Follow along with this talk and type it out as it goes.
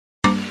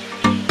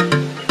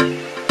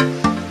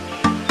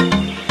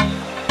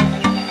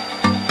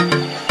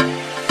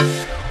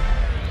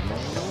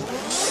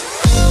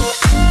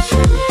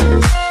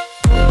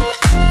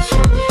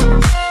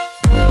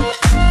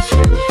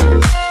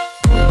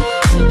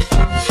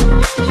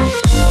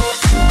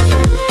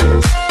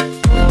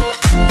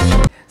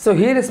So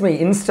here is my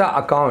Insta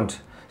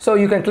account. So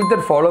you can click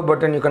that follow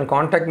button. You can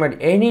contact me at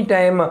any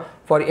time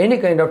for any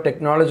kind of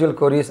technological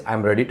queries.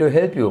 I'm ready to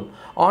help you.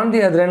 On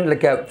the other end,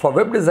 like for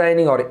web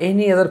designing or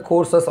any other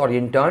courses or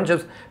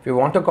internships, if you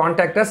want to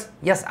contact us,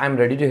 yes, I'm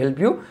ready to help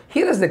you.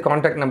 Here is the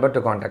contact number to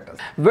contact us.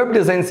 Web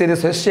design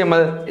series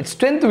HTML, its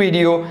 10th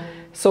video.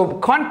 So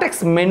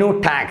context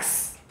menu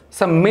tags.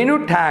 So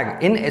menu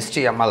tag in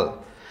HTML.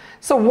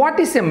 So what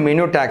is a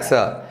menu tag,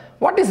 sir?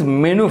 What is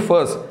menu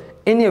first?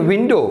 In a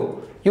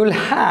window, you will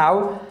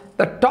have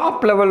the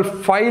top level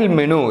file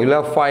menu.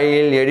 You'll have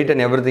file, edit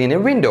and everything in a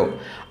window.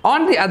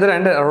 On the other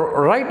end,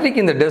 right click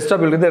in the desktop,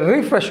 you'll get the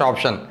refresh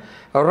option.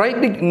 Right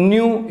click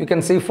new, you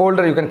can see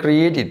folder, you can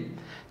create it.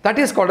 That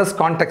is called as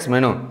context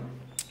menu.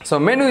 So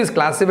menu is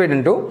classified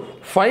into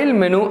file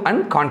menu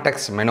and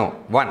context menu,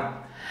 one.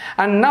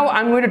 And now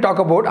I'm going to talk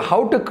about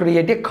how to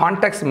create a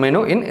context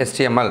menu in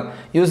HTML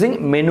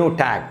using menu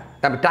tag.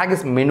 The tag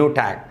is menu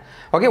tag.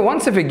 Okay,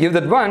 once if you give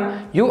that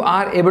one, you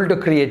are able to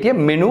create a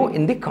menu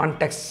in the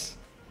context.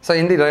 So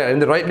in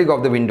the right click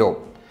of the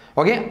window.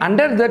 Okay,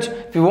 under that,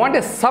 if you want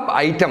a sub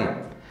item,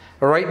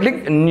 right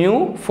click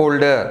new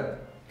folder.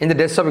 In the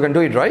desktop you can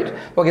do it, right?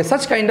 Okay,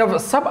 such kind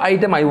of sub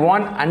item I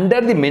want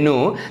under the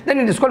menu, then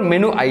it is called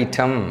menu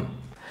item.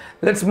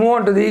 Let's move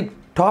on to the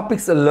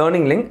topics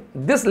learning link.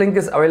 This link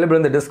is available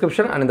in the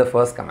description and in the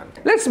first comment.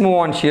 Let's move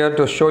on here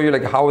to show you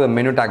like how the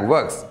menu tag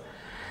works.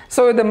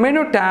 So the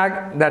menu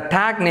tag, the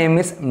tag name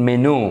is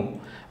menu.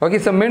 Okay,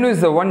 so menu is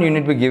the one you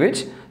need to give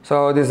it.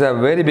 So this is a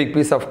very big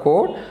piece of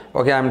code.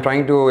 Okay, I'm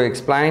trying to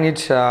explain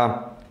it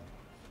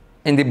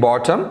in the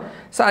bottom.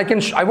 So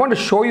I want to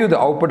show you the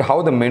output,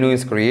 how the menu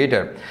is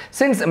created.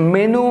 Since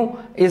menu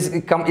is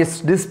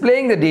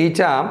displaying the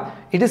data,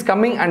 it is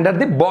coming under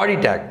the body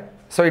tag.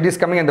 So it is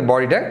coming under the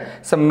body tag.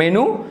 So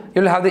menu,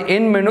 you will have the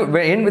end menu,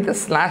 end with a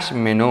slash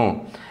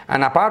menu.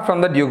 And apart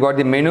from that, you got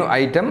the menu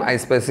item. I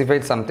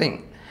specified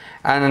something.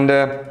 And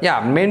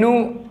yeah,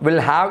 menu will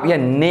have a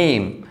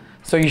name.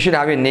 So you should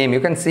have a name. You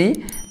can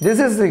see this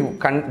is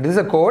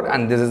a code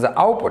and this is the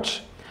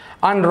output.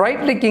 On right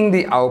clicking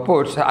the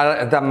output,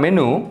 the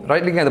menu,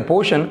 right clicking at the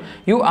portion,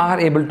 you are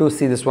able to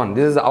see this one.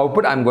 This is the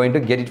output. I'm going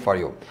to get it for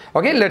you.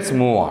 Okay, let's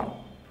move on.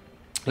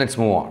 Let's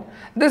move on.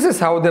 This is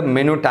how the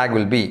menu tag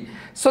will be.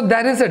 So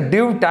there is a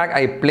div tag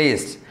I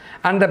placed.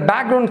 And the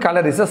background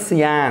color is a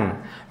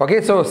cyan. Okay,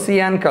 so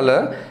cyan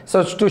color.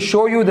 So to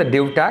show you the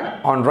div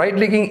tag, on right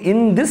clicking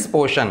in this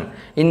portion,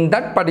 in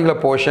that particular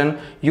portion,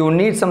 you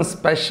need some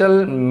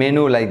special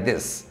menu like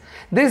this.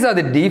 These are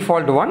the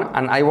default one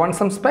and I want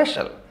some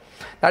special.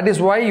 That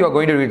is why you are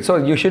going to read. So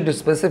you should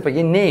specify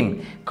a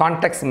name.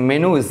 Context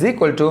menu is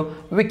equal to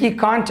wiki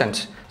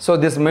content. So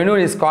this menu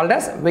is called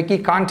as wiki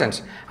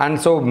content.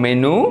 And so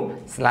menu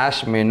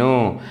slash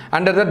menu.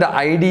 Under that the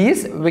ID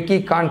is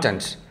wiki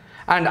content.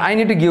 And I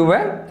need to give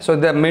so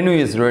the menu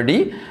is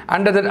ready.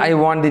 Under that I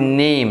want the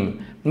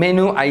name,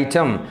 menu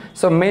item.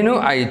 So menu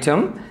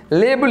item,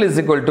 label is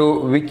equal to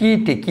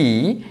wiki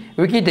techie.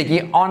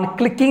 On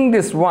clicking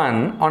this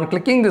one,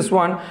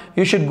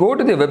 you should go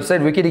to the website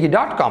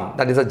wikitechie.com.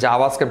 That is a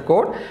JavaScript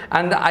code.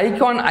 And the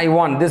icon I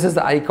want, this is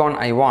the icon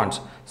I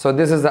want. So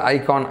this is the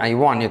icon I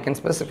want, you can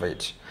specify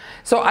it.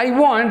 So I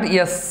want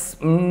a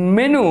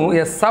menu,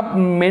 a sub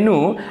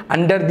menu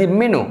under the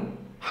menu.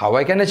 How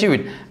I can achieve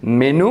it?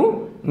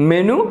 Menu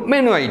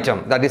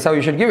item. That is how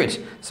you should give it.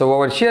 So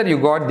over here you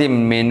got the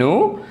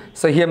menu.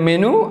 So here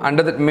menu,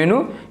 under that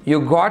menu you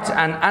got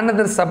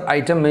another sub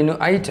item, menu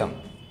item.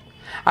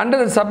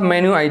 Under the sub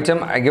menu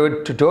item I give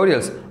it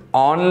tutorials,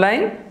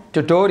 online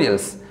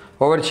tutorials.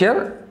 Over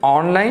here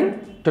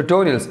online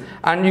tutorials,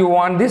 and you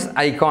want this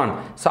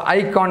icon. So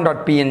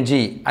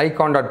icon.png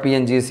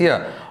is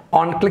here.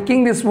 On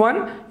clicking this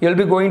one, you'll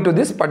be going to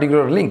this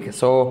particular link.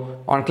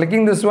 So on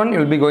clicking this one,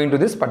 you'll be going to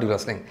this particular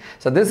link.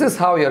 So this is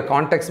how your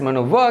context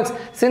menu works.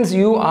 Since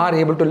you are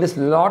able to list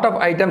a lot of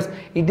items,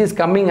 it is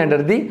coming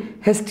under the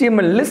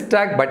HTML list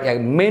tag, but a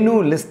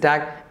menu list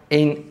tag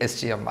in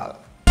HTML.